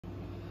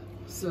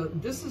So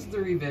this is the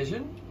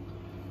revision.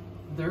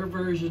 Their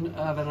version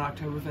of an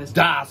Oktoberfest.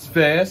 Das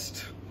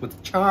Fest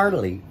with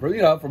Charlie. Bring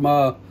it up from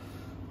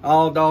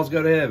All Dogs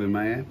Go to Heaven,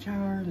 man.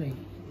 Charlie.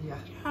 Yeah.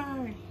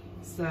 Charlie.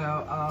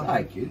 So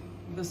Thank you.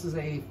 this is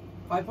a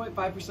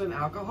 5.5%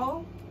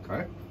 alcohol.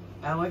 Okay.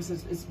 And like I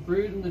said, it's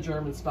brewed in the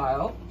German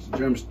style. It's a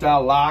German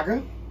style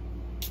lager.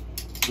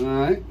 All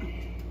right.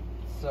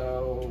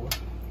 So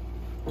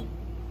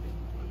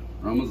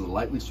Aroma's a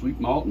lightly sweet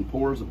malt and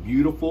pours a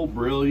beautiful,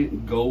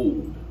 brilliant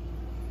gold.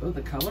 oh,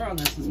 the color on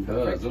this is It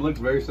perfect. does. It looks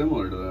very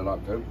similar to that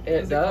October.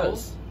 It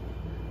does.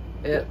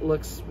 It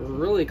looks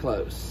really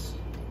close.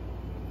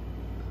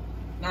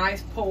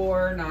 Nice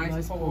pour,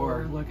 nice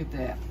pour. Look at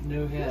that.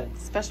 No head.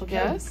 Special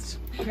guest.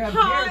 Compared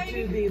Hi.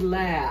 to the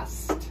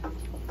last.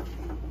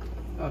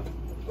 Oh.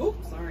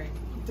 Oops, sorry.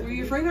 Were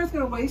you afraid I was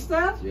going to waste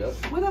that? Yep.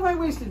 When have I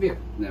wasted beer?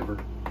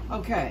 Never.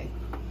 Okay.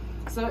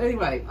 So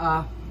anyway,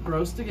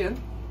 roast again.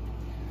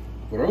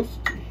 Gross.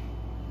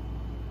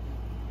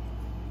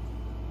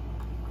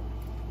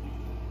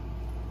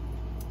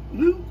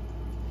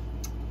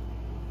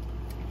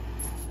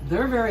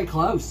 They're very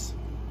close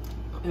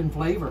in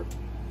flavor.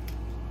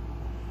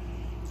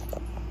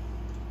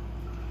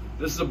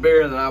 This is a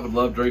beer that I would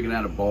love drinking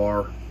at a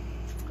bar.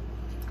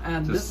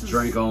 And this Just is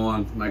drink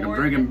on. Like I'm More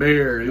drinking than-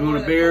 beer. You more want a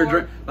than beer? four.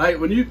 Drink. Like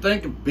when you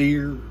think of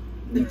beer,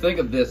 you think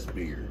of this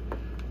beer.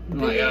 I'm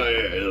like, oh yeah,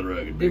 it's a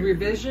rugged the beer.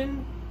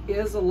 revision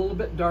is a little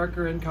bit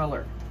darker in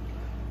color.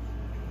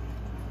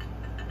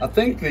 I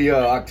think the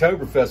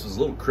Oktoberfest was a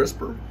little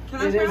crisper.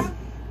 Can I It is. try?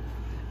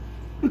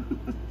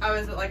 Oh,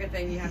 is it like a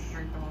thing you have to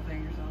drink the whole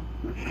thing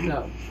yourself?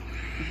 No.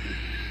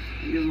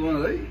 Use one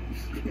of these.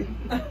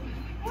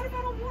 What if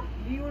I don't want?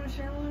 Do you want to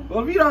share one?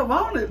 Well, if you don't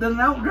want it, then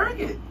don't drink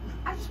it.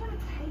 I just want to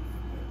taste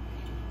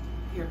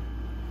it. Here.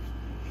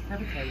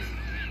 Have a taste.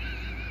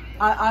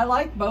 I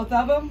like both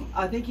of them.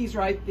 I think he's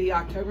right. The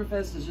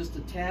Oktoberfest is just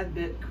a tad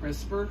bit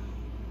crisper.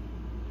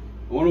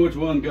 I wonder which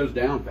one goes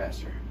down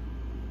faster.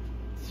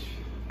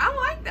 I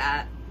like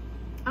that.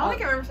 I don't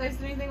think I've ever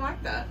tasted anything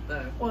like that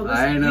though. Well,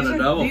 I ain't had these a are-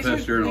 double these are-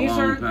 fester in a These long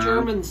are time.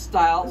 German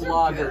style Those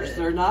are lagers. good.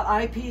 They're not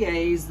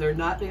IPAs. They're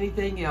not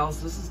anything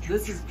else.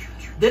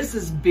 This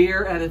is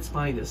beer at its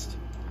finest.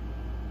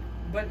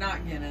 But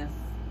not Guinness.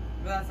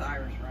 But that's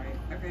Irish, right?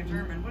 Okay,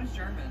 German. What is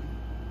German?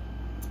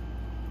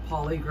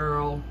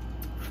 Polygirl,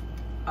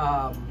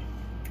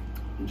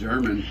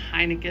 German.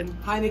 Heineken.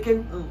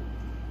 Heineken.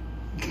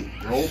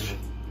 Rolls.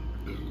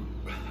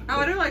 Oh,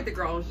 I do like the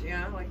Grolsch.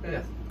 Yeah, I like that.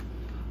 Yeah.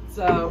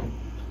 So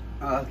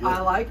Good. I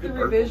like the Good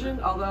purple. revision,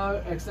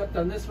 although except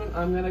on this one,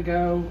 I'm gonna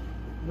go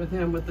with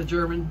him with the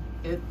German.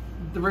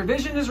 The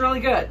revision is really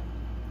good,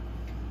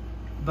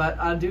 but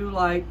I do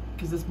like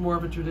because it's more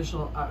of a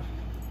traditional.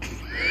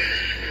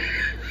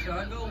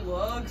 Chug a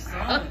lug,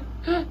 son.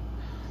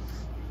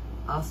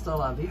 Hasta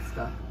la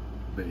vista.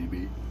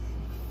 Baby.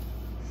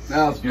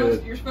 That's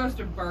good. You're supposed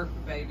to burp,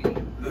 baby.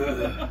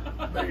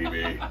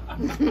 Baby.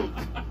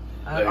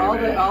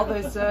 All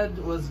they said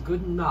was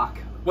good knock.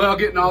 Well,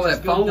 getting all Which is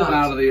that good foam nuts.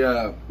 out of the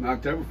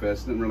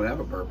Oktoberfest didn't really have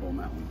a burp on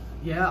that one.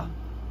 Yeah.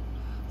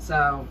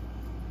 So,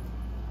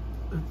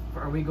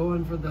 are we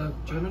going for the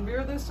German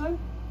beer this time?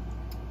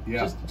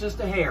 Yeah. Just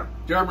a hair,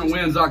 German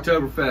wins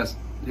Oktoberfest,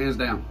 hands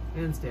down.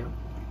 hands down.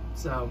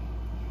 So,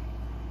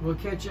 we'll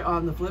catch you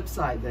on the flip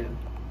side then.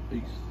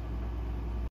 Peace.